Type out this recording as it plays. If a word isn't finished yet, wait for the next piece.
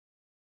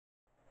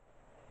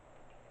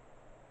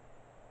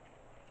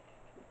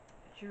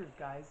Cheers,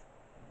 guys.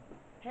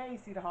 Hey,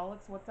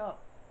 Seedaholics, what's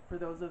up? For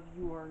those of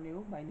you who are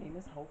new, my name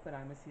is Hope and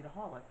I'm a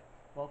Seedaholic.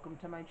 Welcome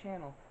to my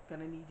channel.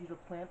 Gonna need you to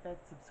plant that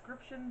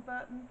subscription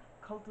button,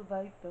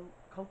 cultivate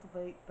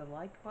the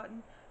like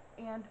button,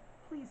 and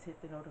please hit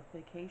the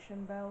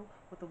notification bell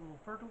with a little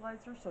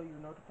fertilizer so you're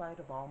notified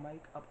of all my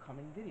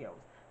upcoming videos.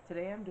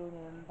 Today I'm doing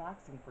an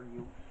unboxing for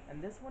you, and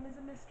this one is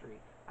a mystery.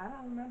 I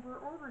don't remember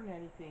ordering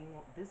anything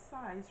this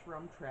size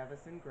from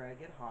Travis and Greg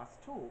at HOSS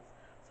Tools.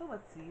 So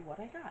let's see what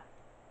I got,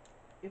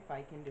 if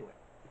I can do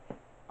it.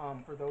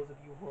 For those of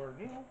you who are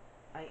new,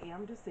 I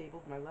am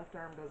disabled. My left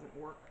arm doesn't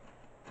work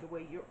the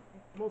way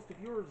most of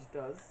yours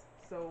does,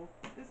 so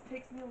this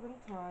takes me a little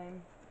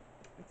time.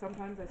 And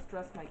sometimes I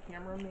stress my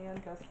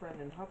cameraman, best friend,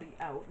 and hubby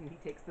out, and he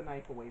takes the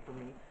knife away from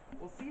me.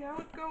 We'll see how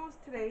it goes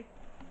today.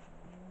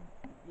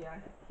 Yeah,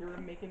 hear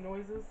him making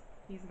noises?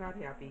 He's not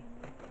happy.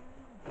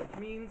 Which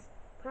means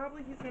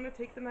probably he's going to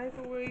take the knife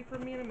away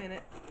from me in a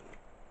minute.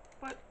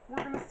 But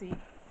we're going to see.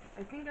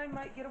 I think I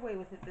might get away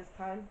with it this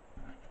time.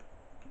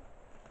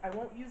 I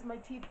won't use my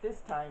teeth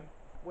this time,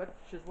 which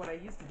is what I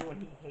used to do,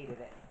 and he hated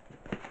it.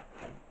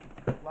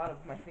 A lot of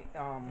my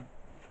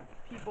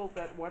people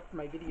that watch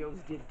my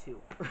videos did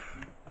too.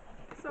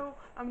 So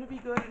I'm going to be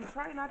good and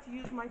try not to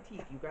use my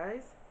teeth, you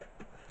guys.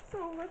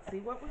 So let's see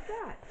what we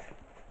got.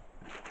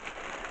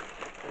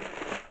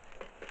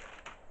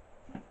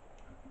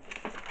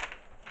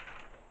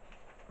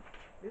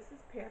 This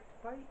is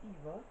packed by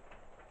Eva,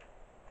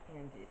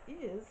 and it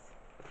is...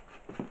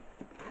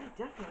 I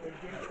definitely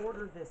didn't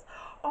order this.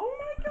 Oh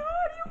my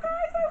god, you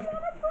guys, I won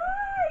a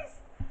prize!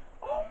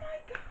 Oh my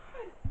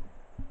god!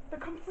 The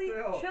complete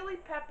chili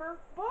pepper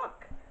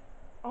book.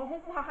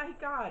 Oh my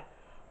god.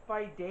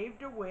 By Dave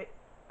DeWitt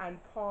and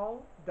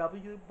Paul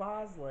W.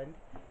 Bosland.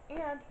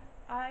 And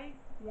I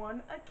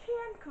won a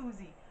can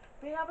koozie.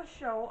 They have a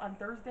show on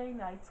Thursday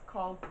nights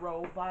called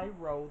Row by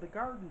Row, the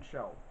Garden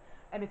Show.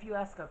 And if you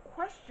ask a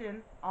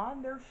question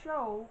on their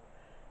show,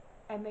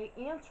 and they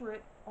answer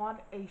it on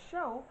a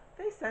show,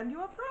 they send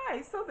you a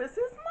prize. So this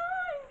is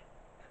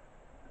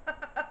mine.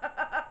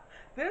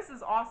 This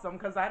is awesome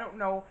because I don't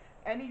know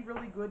any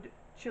really good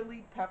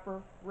chili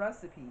pepper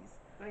recipes.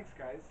 Thanks,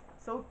 guys.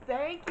 So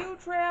thank you,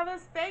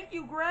 Travis. Thank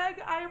you, Greg.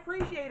 I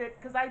appreciate it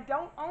because I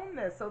don't own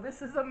this. So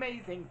this is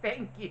amazing.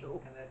 Thank you.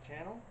 And that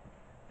channel?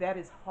 That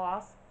is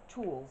HOSS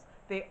Tools.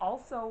 They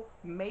also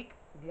make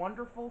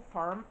wonderful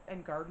farm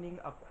and gardening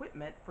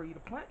equipment for you to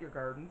plant your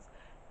gardens.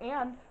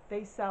 And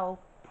they sell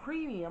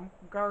premium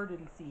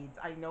garden seeds.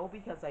 I know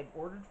because I've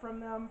ordered from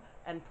them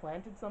and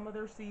planted some of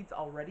their seeds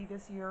already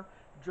this year.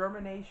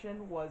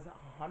 Germination was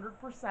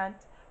 100%.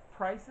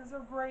 Prices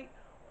are great.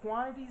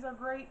 Quantities are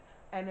great.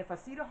 And if a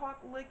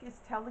Seedaholic is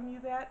telling you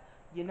that,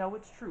 you know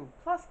it's true.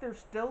 Plus, they're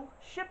still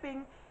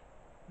shipping,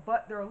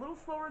 but they're a little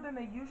slower than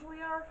they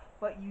usually are,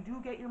 but you do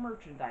get your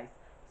merchandise.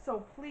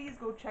 So please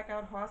go check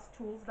out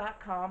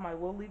HOSStools.com. I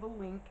will leave a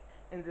link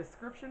in the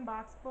description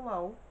box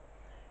below.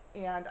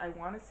 And I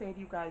want to say to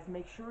you guys,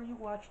 make sure you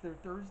watch their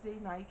Thursday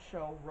night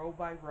show, Row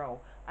by Row.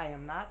 I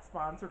am not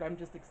sponsored. I'm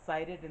just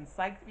excited and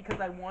psyched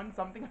because I won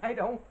something I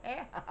don't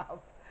have.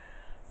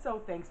 So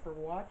thanks for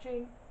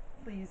watching.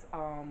 Please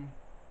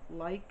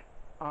like,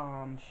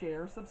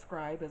 share,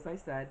 subscribe, as I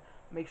said.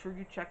 Make sure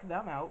you check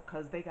them out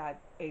because they got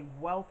a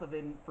wealth of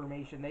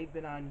information. They've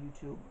been on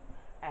YouTube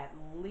at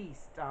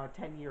least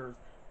 10 years.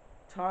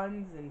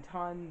 Tons and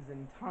tons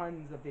and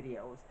tons of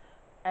videos.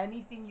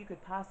 Anything you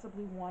could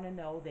possibly want to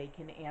know, they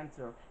can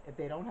answer. If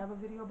they don't have a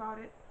video about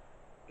it,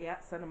 yeah,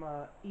 send them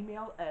an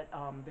email at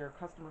their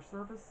customer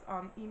service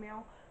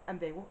email, and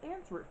they will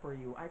answer it for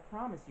you. I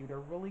promise you, they're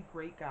really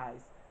great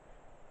guys.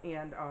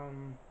 And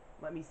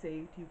let me say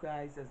to you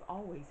guys, as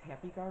always,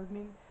 happy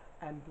gardening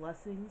and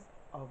blessings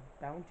of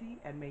bounty,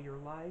 and may your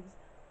lives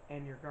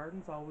and your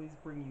gardens always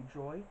bring you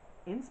joy,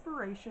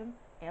 inspiration,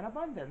 and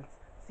abundance.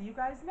 See you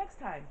guys next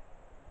time.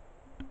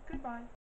 Goodbye.